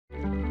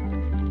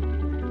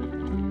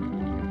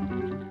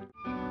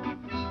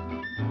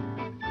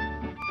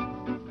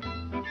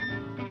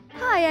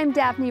Hi, I'm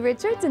Daphne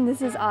Richards and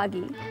this is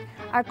Augie.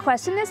 Our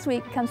question this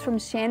week comes from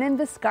Shannon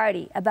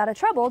Viscardi about a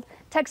troubled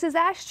Texas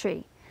ash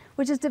tree,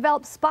 which has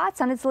developed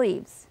spots on its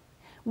leaves.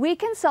 We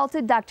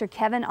consulted Dr.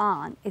 Kevin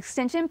Ahn,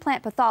 Extension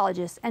Plant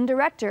Pathologist and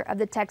Director of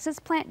the Texas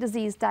Plant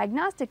Disease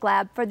Diagnostic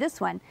Lab for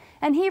this one,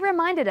 and he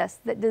reminded us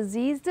that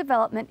disease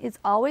development is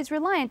always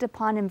reliant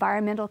upon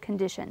environmental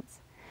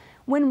conditions.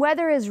 When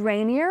weather is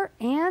rainier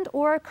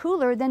and/or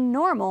cooler than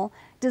normal,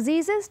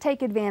 diseases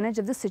take advantage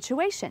of the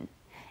situation.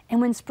 And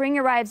when spring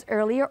arrives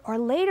earlier or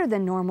later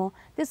than normal,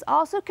 this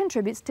also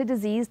contributes to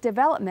disease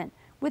development,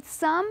 with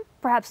some,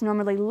 perhaps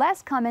normally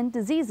less common,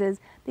 diseases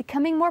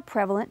becoming more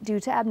prevalent due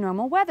to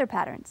abnormal weather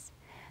patterns.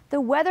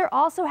 The weather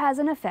also has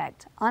an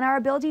effect on our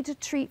ability to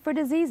treat for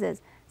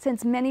diseases,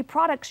 since many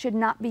products should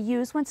not be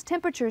used once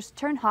temperatures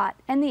turn hot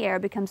and the air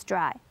becomes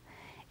dry.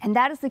 And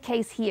that is the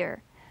case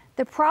here.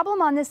 The problem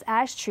on this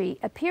ash tree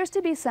appears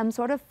to be some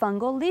sort of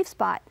fungal leaf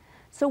spot.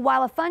 So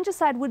while a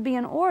fungicide would be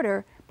in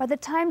order, by the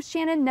time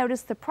Shannon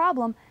noticed the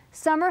problem,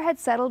 summer had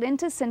settled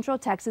into central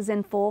Texas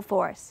in full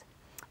force.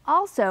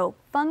 Also,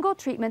 fungal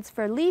treatments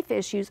for leaf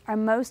issues are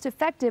most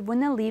effective when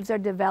the leaves are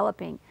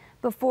developing,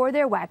 before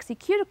their waxy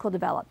cuticle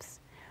develops.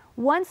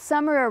 Once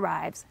summer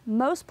arrives,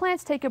 most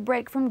plants take a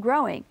break from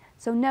growing,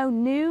 so no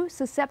new,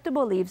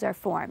 susceptible leaves are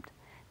formed.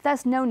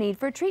 Thus, no need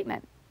for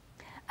treatment.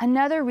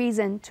 Another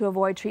reason to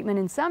avoid treatment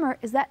in summer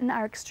is that in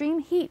our extreme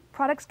heat,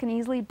 products can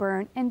easily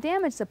burn and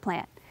damage the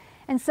plant.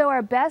 And so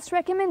our best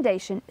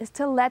recommendation is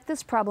to let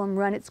this problem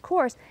run its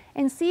course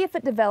and see if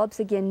it develops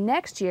again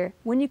next year,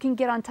 when you can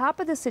get on top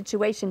of the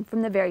situation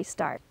from the very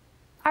start.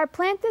 Our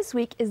plant this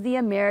week is the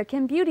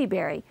American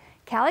beautyberry,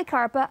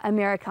 Calicarpa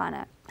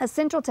americana, a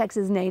Central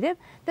Texas native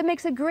that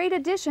makes a great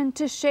addition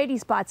to shady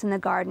spots in the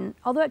garden,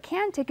 although it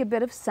can take a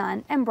bit of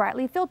sun and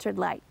brightly filtered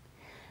light.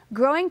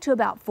 Growing to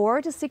about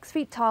 4 to 6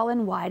 feet tall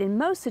and wide in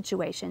most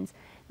situations,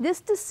 this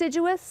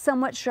deciduous,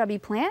 somewhat shrubby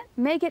plant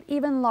may get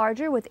even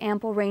larger with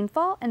ample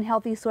rainfall and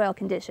healthy soil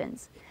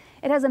conditions.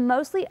 It has a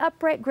mostly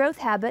upright growth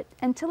habit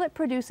until it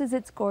produces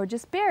its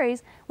gorgeous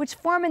berries, which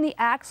form in the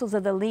axils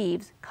of the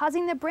leaves,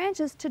 causing the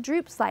branches to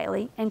droop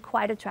slightly and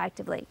quite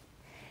attractively.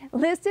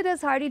 Listed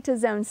as hardy to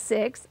Zone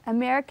 6,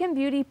 American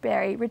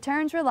beautyberry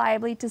returns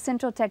reliably to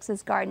Central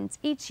Texas gardens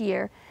each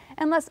year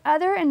unless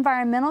other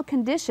environmental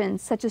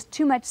conditions, such as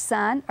too much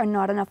sun or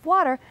not enough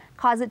water,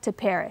 cause it to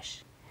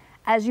perish.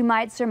 As you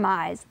might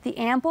surmise, the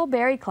ample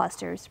berry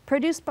clusters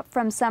produced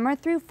from summer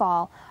through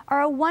fall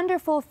are a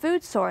wonderful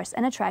food source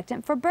and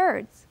attractant for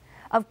birds.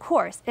 Of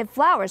course, it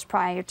flowers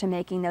prior to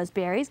making those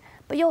berries,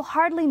 but you'll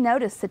hardly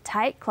notice the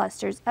tight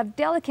clusters of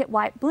delicate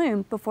white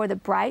bloom before the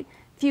bright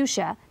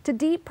fuchsia to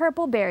deep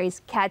purple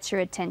berries catch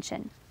your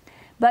attention.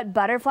 But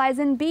butterflies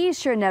and bees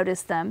sure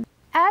notice them.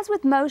 As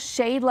with most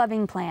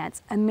shade-loving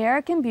plants,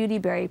 American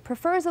beautyberry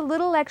prefers a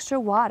little extra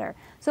water,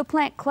 so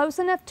plant close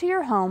enough to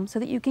your home so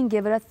that you can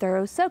give it a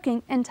thorough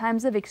soaking in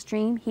times of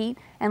extreme heat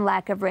and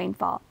lack of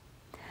rainfall.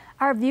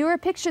 Our viewer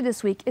picture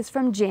this week is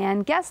from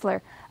Jan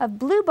Gessler of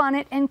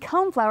bluebonnet and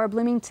coneflower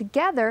blooming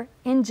together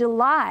in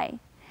July.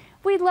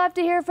 We'd love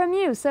to hear from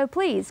you, so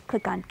please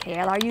click on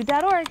klru.org/ctg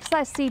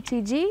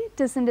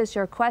to send us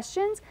your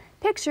questions,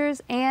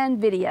 pictures,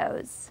 and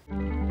videos.